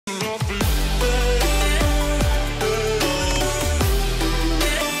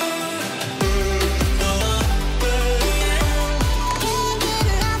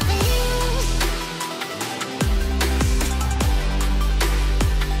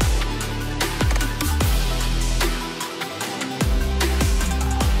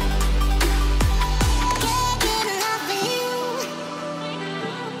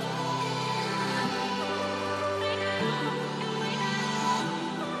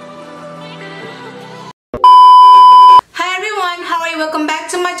everybody, welcome back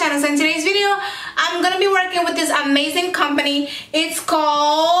to my channel. So in today's video I'm gonna be working with this amazing company. It's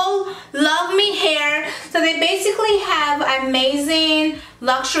called LUVME Hair. So they basically have amazing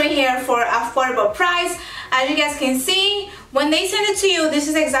luxury hair for affordable price. As you guys can see, when they send it to you, this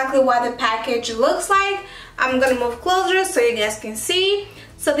is exactly what the package looks like. I'm gonna move closer so you guys can see.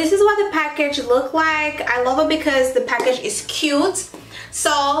 So this is what the package look like. I love it because the package is cute.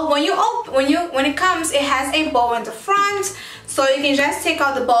 So when it comes, it has a bow in the front, so you can just take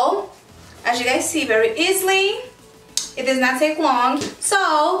out the bow, as you guys see, very easily. It does not take long.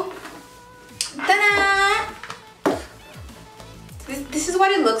 So ta-da! This is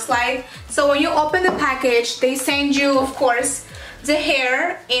what it looks like. So when you open the package, they send you, of course, the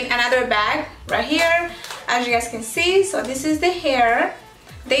hair in another bag right here, as you guys can see. So this is the hair.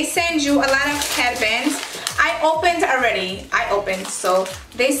 They send you a lot of headbands. I opened, so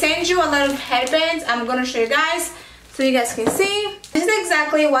they send you a lot of headbands. I'm gonna show you guys so you guys can see. This is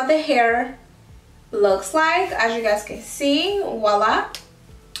exactly what the hair looks like, as you guys can see. Voila.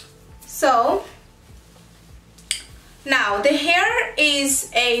 So now the hair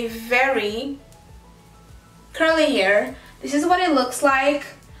is a very curly hair. This is what it looks like.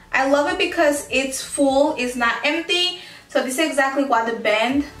 I love it because it's full, it's not empty. So this is exactly what the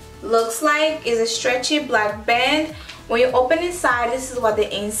band looks like. It's a stretchy black band. When you open inside, this is what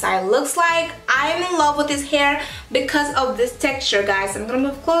the inside looks like. I'm in love with this hair because of this texture, guys. I'm gonna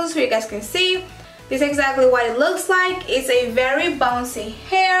move closer so you guys can see. This is exactly what it looks like. It's a very bouncy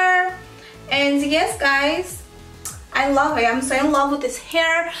hair. And yes, guys, I love it. I'm so in love with this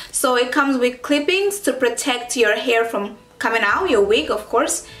hair. So it comes with clippings to protect your hair from coming out, your wig, of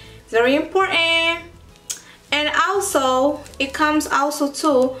course. It's very important. And also it comes also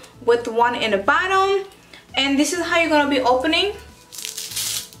too with one in the bottom, and this is how you're gonna be opening.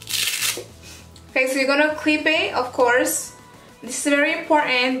 Okay, so you're gonna clip it, of course. This is very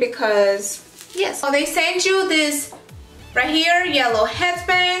important because yes, so they send you this right here yellow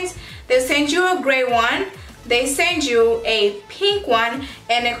headband, they send you a gray one, they send you a pink one,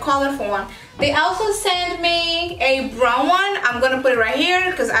 and a colorful one. They also send me a brown one. I'm gonna put it right here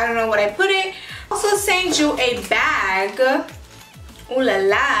because I don't know what I put it. Also send you a bag. Ooh la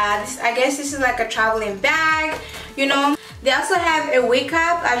la. I guess this is like a traveling bag, you know. They also have a wig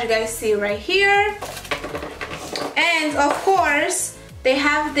cap, as you guys see right here. And of course, they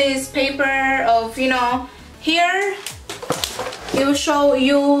have this paper of, you know, here it will show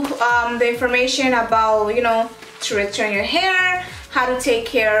you the information about, you know, to return your hair, how to take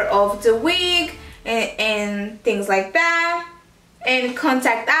care of the wig, and things like that. And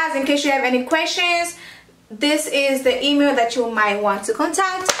contact us in case you have any questions. This is the email that you might want to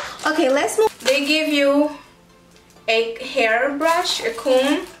contact. Okay, let's move. They give you a hairbrush, a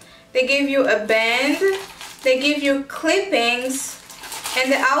comb. They give you a band. They give you clippings.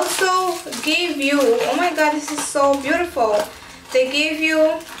 And they also give you, oh my god, this is so beautiful. They give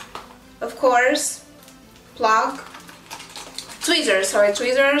you, of course, tweezers.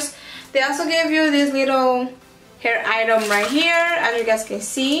 They also give you this little hair item right here, as you guys can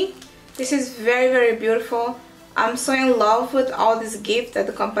see. This is very, very beautiful. I'm so in love with all this gift that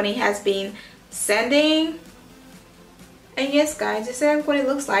the company has been sending. And yes, guys, this is what it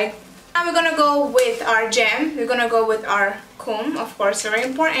looks like. Now we're gonna go with our gem. We're gonna go with our comb, of course, very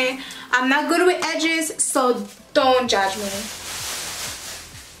important. I'm not good with edges, so don't judge me.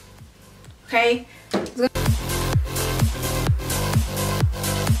 Okay.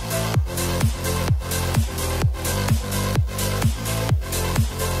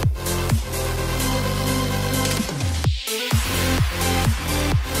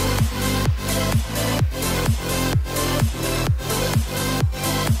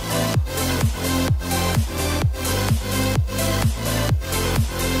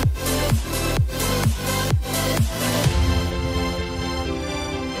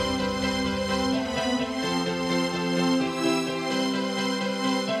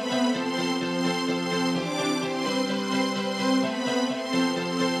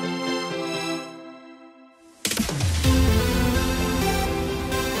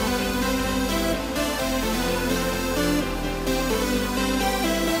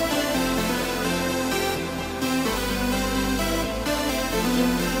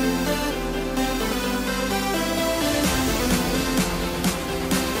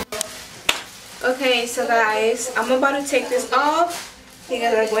 Okay, so guys, I'm about to take this off. You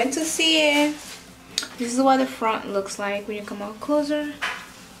guys are going to see it. This is what the front looks like when you come out closer.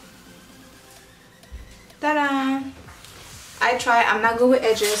 Ta-da! I'm not good with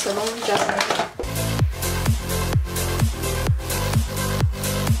edges, so don't judge me.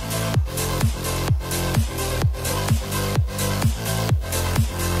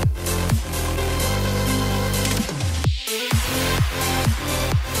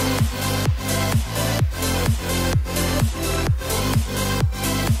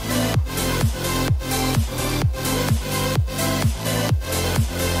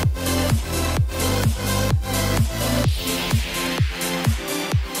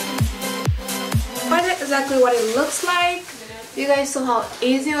 what it looks like. You guys saw how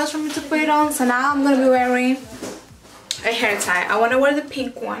easy it was for me to put it on. So now I'm gonna be wearing a hair tie. I want to wear the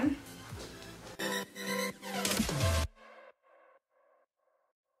pink one.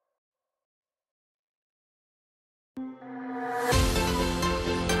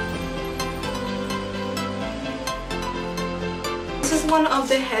 This is one of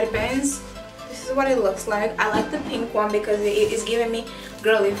the headbands. This is what it looks like. I like the pink one because it is giving me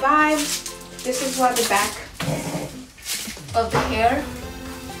girly vibes. This is what the back of the hair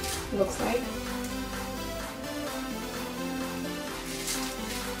looks like.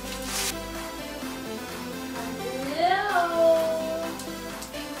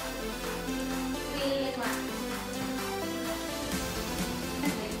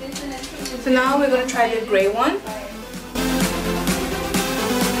 So now we're going to try the gray one.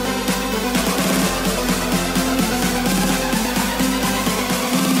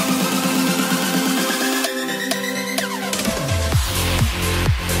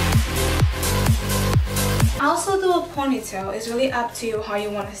 I also do a ponytail. It's really up to you how you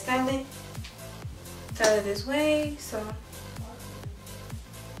want to style it. Style it this way, so.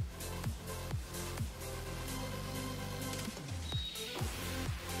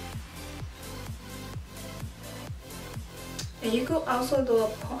 And you could also do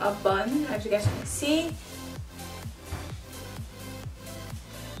a bun, as you guys can see.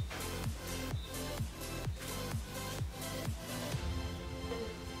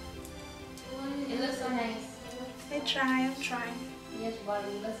 It looks so nice. I'm trying. Yes, buddy,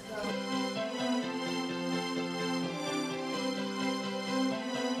 let's go.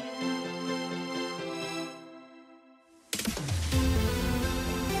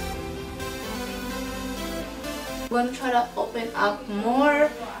 I'm going to try to open up more.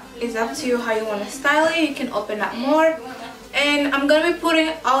 It's up to you how you want to style it. You can open up more. And I'm going to be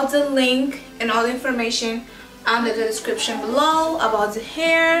putting all the link and all the information under the description below about the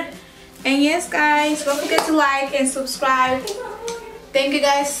hair. And yes guys, don't forget to like and subscribe. Thank you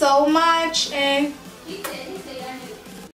guys so much, and